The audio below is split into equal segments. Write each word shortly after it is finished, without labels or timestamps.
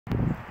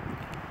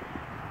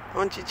I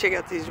want you to check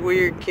out these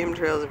weird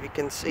chemtrails if you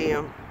can see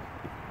them.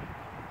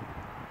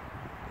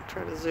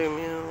 Try to zoom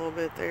in a little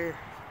bit there.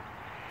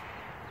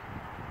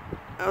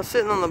 I was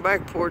sitting on the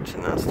back porch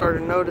and I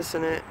started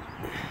noticing it,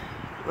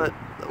 but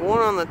the one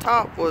on the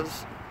top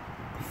was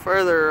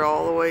further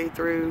all the way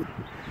through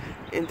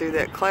in through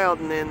that cloud,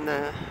 and then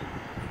the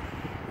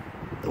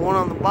one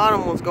on the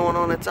bottom was going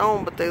on its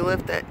own, but they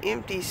left that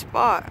empty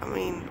spot. I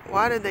mean,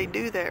 why did they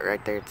do that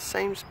right there at the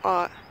same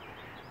spot?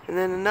 And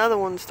then another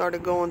one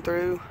started going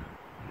through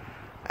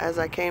as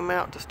I came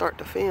out to start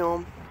to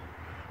film.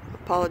 I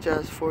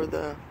apologize for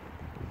the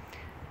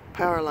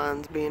power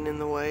lines being in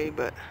the way,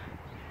 but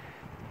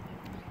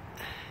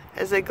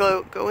as they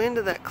go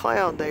into that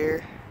cloud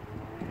there,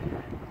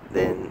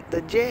 then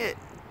the jet,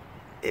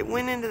 it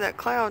went into that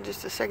cloud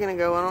just a second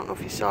ago. I don't know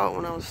if you saw it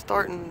when I was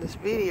starting this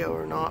video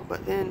or not,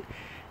 but then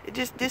it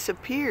just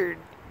disappeared.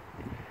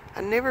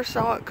 I never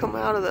saw it come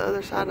out of the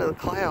other side of the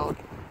cloud.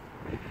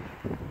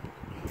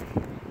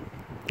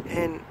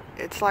 And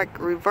it's like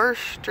reverse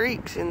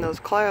streaks in those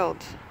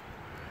clouds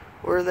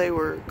where they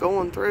were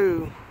going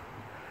through.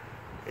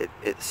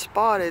 It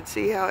spotted,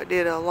 see how it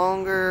did a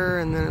longer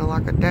and then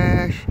like a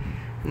dash,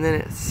 and then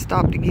it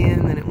stopped again,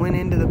 and then it went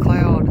into the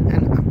cloud.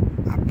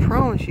 And I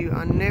promise you,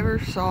 I never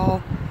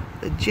saw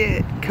the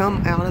jet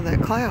come out of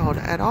that cloud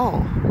at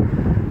all.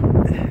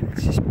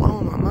 It's just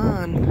blowing my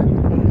mind.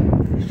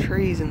 There's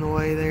trees in the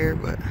way there,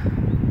 but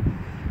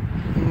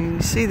I mean,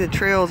 you see the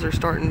trails are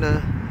starting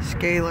to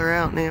scalar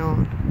out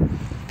now.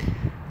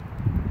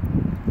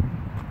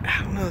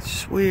 I don't know, it's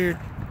just weird.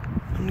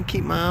 I'm gonna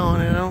keep my eye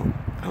on it.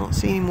 I don't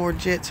see any more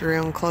jets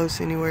around close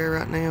anywhere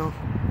right now.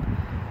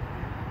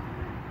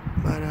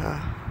 But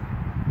I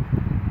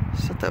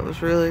thought that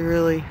was really,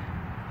 really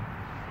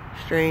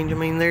strange. I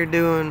mean, they've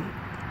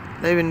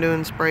been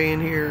doing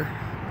spraying here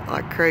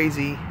like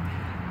crazy.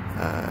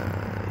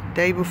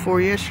 Day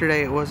before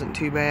yesterday it wasn't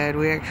too bad.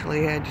 We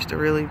actually had just a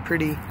really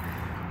pretty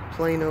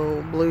plain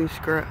old blue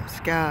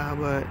sky,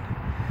 but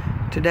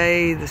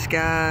today the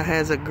sky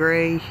has a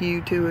gray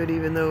hue to it,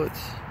 even though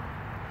it's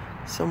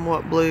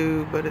somewhat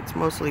blue, but it's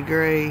mostly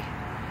gray.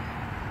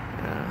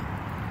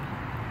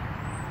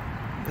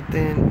 But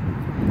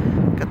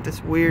then got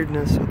this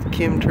weirdness with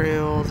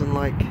chemtrails and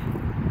like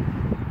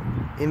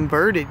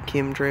inverted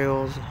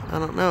chemtrails. I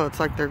don't know, it's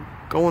like they're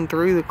going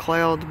through the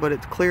clouds, but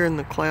it's clearing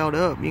the cloud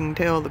up. You can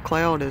tell the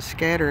cloud is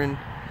scattering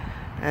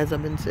as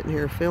I've been sitting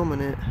here filming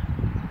it.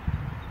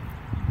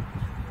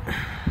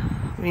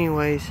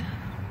 Anyways,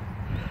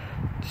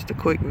 just a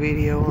quick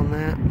video on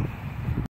that.